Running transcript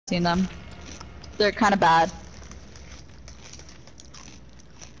seen them. They're kind of bad.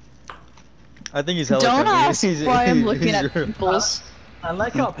 I think he's hella Don't funny. ask why I'm looking at people's. I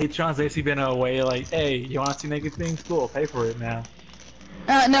like how Patreon's basically been a way like, hey, you want to see naked things? Cool, pay for it now.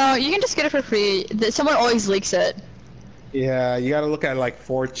 No, you can just get it for free. Someone always leaks it. Yeah, you gotta look at like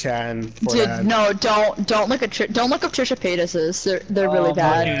 4chan for Dude, that. no, don't look at don't look up Trisha Paytas's. They're really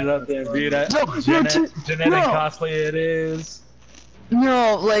bad. It up there, dude. Genetic no. cosplay it is.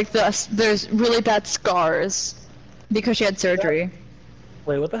 No, like there's really bad scars because she had surgery.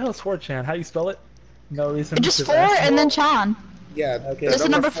 Wait, what the hell is 4chan? How you spell it? No reason. Just 4 and then Chan. Yeah, Okay. Just the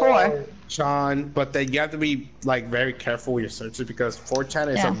number 4. Sean, but then you have to be like very careful with your searches because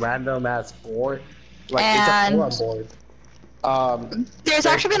 4chan is a random ass board. Like And it's a forum board. There's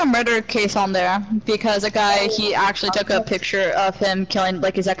actually been a murder case on there because a guy he actually took a picture of him killing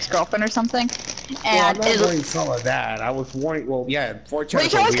like his ex-girlfriend or something, and well, I'm not warning some of that. I was warning. Well, yeah, 4chan. Well, you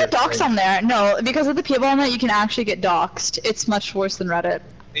can always get doxxed on there. No, because of the people on that, you can actually get doxxed. It's much worse than Reddit.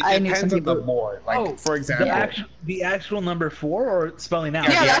 It depends on the board. Like, for example, the actual number 4 or spelling out?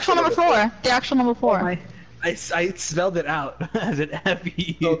 Yeah, the actual number 4. The actual number 4. I spelled it out as an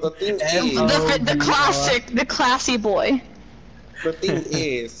F-E. So the thing is, the classic, the classy boy. The thing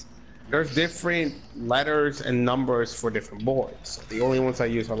is, there's different letters and numbers for different boards. The only ones I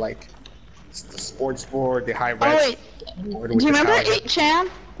use are like the sports board, the high res. Oh wait, do you remember 8chan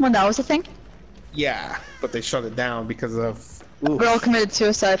when that was a thing? Yeah, but they shut it down because of. A girl committed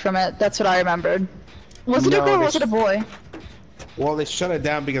suicide from it. That's what I remembered. Was it a girl or was it a boy? Well, they shut it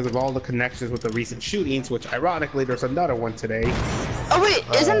down because of all the connections with the recent shootings, which ironically, there's another one today. Oh wait,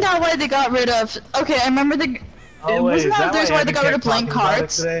 isn't that why they got rid of? Okay, I remember the. Oh, wait, wasn't that why they got rid of blank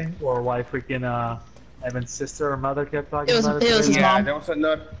cards? Today? Or why freaking Evan's sister or mother kept talking about it? It was his mom. There was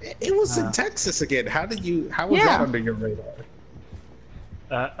another. It was in Texas again. How did you? How was that under your radar?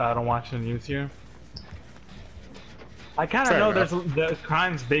 I don't watch the news here. I kind of know there's the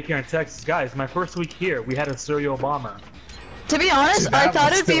crimes baking in Texas, guys. My first week here, we had a serial bomber. To be honest, I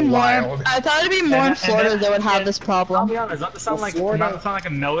thought it'd be more. I thought it'd be more in Florida that would have this problem. I'll be honest, not to sound like a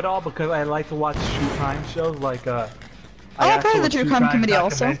know-it-all because I like to watch true crime shows like I'm part of the true crime committee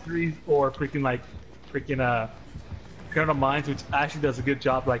also. Or freaking Criminal Minds, which actually does a good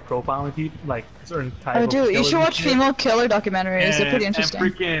job like profiling people, like certain types. Oh, dude, you should watch female killer documentaries. They're pretty interesting.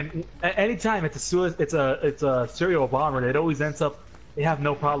 And freaking anytime it's a serial bomber, it always ends up they have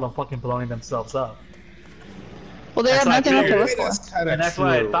no problem fucking blowing themselves up. Well, they have nothing to live for. And that's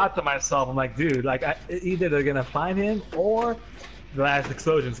why I thought to myself, I'm like, dude, like either they're gonna find him or the last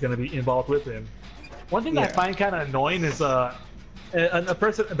explosion's gonna be involved with him. One thing I find kind of annoying is a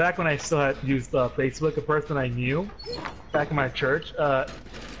person back when I still had used Facebook, a person I knew back in my church,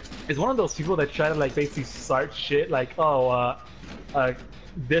 is one of those people that try to like basically start shit like, oh,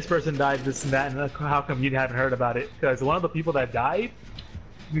 this person died, this and that, and how come you haven't heard about it? Because one of the people that died,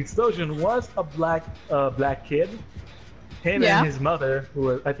 the explosion was a black kid. Him and his mother, who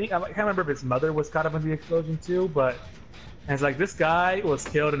was, I can't remember if his mother was caught up in the explosion too, but and it's like this guy was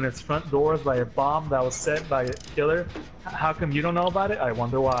killed in his front doors by a bomb that was set by a killer. How come you don't know about it? I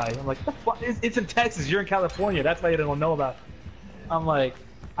wonder why. I'm like, the fuck? It's in Texas. You're in California. That's why you don't know about it. I'm like,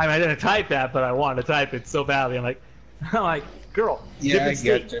 I didn't type that, but I wanted to type it so badly. I'm like, girl. Yeah, I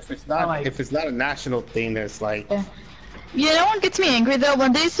get it. If it's not a national thing, there's like. You know what gets me angry though?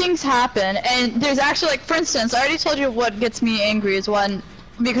 When these things happen, and there's actually like, for instance, I already told you what gets me angry is when,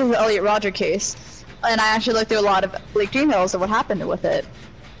 because of the Elliot Rodger case, and I actually looked through a lot of leaked emails of what happened with it.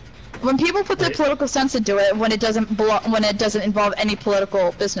 When people put their political sense into it, when it doesn't involve any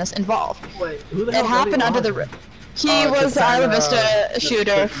political business involved. Wait, who the hell it happened under the. He was the Isla Vista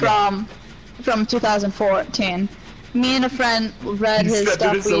shooter from 2014. Me and a friend read his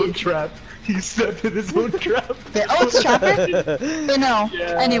stuff. He stepped in his own trap. Oh, it's traffic? But no.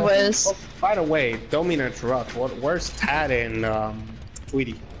 Yeah. Anyways. Oh, by the way, don't mean to interrupt. Where's Tad and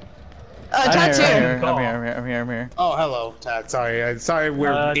Tweety? Tad's here. I'm here. Oh, hello, Tad. Sorry,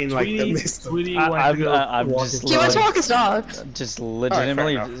 we're in like the midst. Tweety I'm just. He went to walk his dog. Just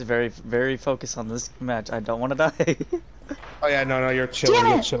legitimately, very focused on this match. I don't want to die. Oh yeah, no, you're chilling.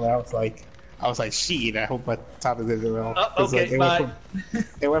 You're chilling. I was like, shit, I hope my top is in well. Okay, like,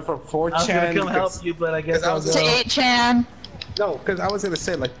 it went from 4chan. I was gonna come help you, but I guess I was to 8chan. No, because I was gonna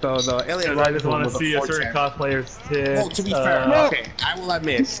say like the alien. I just want to see a certain cosplayers too. Well, to be fair, okay, I will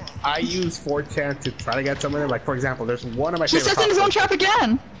admit, I use 4chan to try to get some of them. Like for example, there's one of my favorite. He stepped in his own trap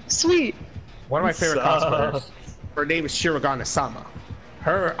again. Sweet. One of my favorite cosplayers. Her name is Shirogane Sama.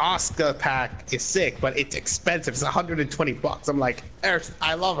 Her Asuka pack is sick, but it's expensive. It's $120. I'm like,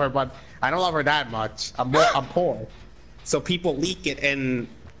 I love her, but I don't love her that much. I'm poor, so people leak it, and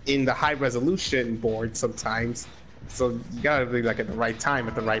in the high resolution board sometimes. So you gotta be like at the right time,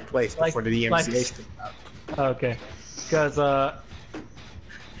 at the right place before the DMCA comes out. Okay. Because, what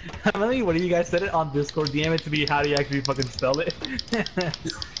do you guys said it on Discord? DM it to me. How do you actually fucking spell it?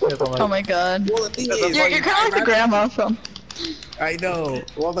 Oh my god. Well, the thing is, You're kind of like the grandma from. I know.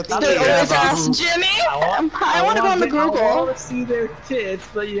 Well, the thing They is, always ask Jimmy. I want to go on the Google. I want to see their tits,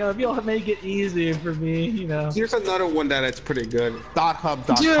 but you know, if you'll make it easier for me, you know. here's another one that's pretty good.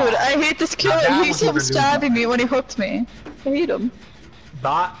 .hub.com. Dude, I hate this killer. That He was keeps never stabbing me when he hooked me. I hate him.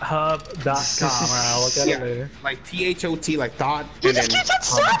 .hub.com. I'll look at it later. Like THOT, like dot. He and just then keeps on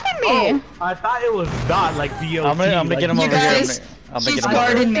stabbing me. Oh, I thought it was dot, like DOT. I'm gonna get him You over here. guys, I'm gonna he's get him over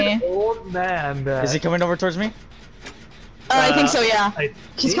here. guarding me. Old man. Is he coming over towards me? I think so, yeah.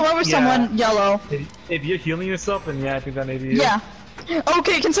 He's come over someone yellow. If you're healing yourself, then yeah, I think that may be you. Yeah.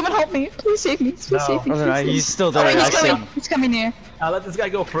 Okay, can someone help me? Please save me. Please save me. No, he's still there. Oh, wait, I he's see coming. him. He's coming near. I'll let this guy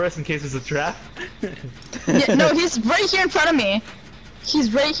go first in case it's a trap. Yeah, no, he's right here in front of me.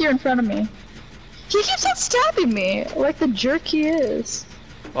 He's right here in front of me. He keeps on stabbing me, like the jerk he is.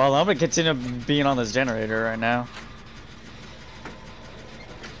 Well, I'm gonna continue being on this generator right now.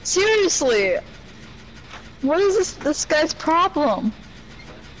 Seriously. What is this guy's problem?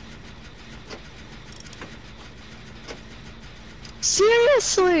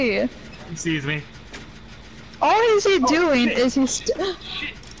 Seriously. He sees me. All he's doing shit. is he's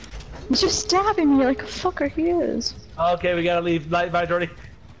just stabbing me like a fucker he is. Okay, we gotta leave. Bye, Jordy.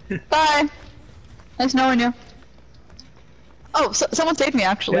 Bye. Nice knowing you. Oh, someone saved me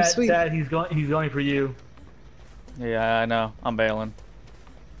actually. Sweet. Dad, he's going for you. Yeah, I know. I'm bailing.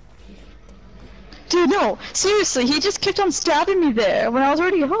 Dude, no. Seriously, he just kept on stabbing me there when I was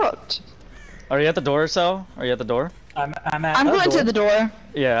already hooked. Are you at the door, Sal? Are you at the door? I'm going to the door.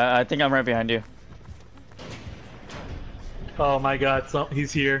 Yeah, I think I'm right behind you. Oh my god,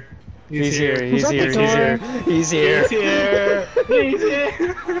 he's here. He's here. He's here. He's here. He's here. He's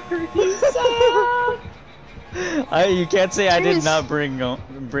here. You can't say I did not bring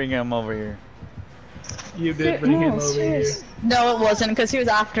him over here. You did bring him over here. No, it wasn't, because he was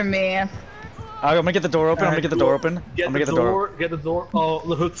after me. I'm gonna get the door open. I'm gonna get the door open. I'm gonna get the door. Get the door. Oh,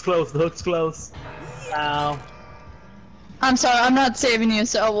 the hook's closed. The hook's closed. Ow. I'm sorry, I'm not saving you,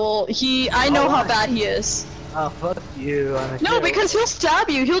 so well, I know how bad he is. Oh, fuck you. No, because he'll stab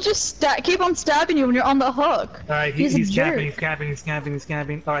you. He'll just keep on stabbing you when you're on the hook. Alright, he's camping.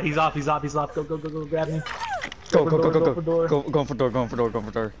 Alright, he's off. Go, grab me. Go for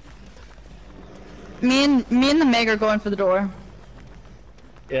door. Me and the Meg are going for the door.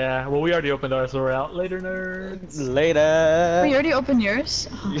 Yeah, well, we already opened ours, so we're out. Later, nerds. Later. Wait, you already opened yours?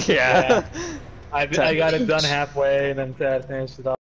 Yeah. I got it done halfway, and then finished it off.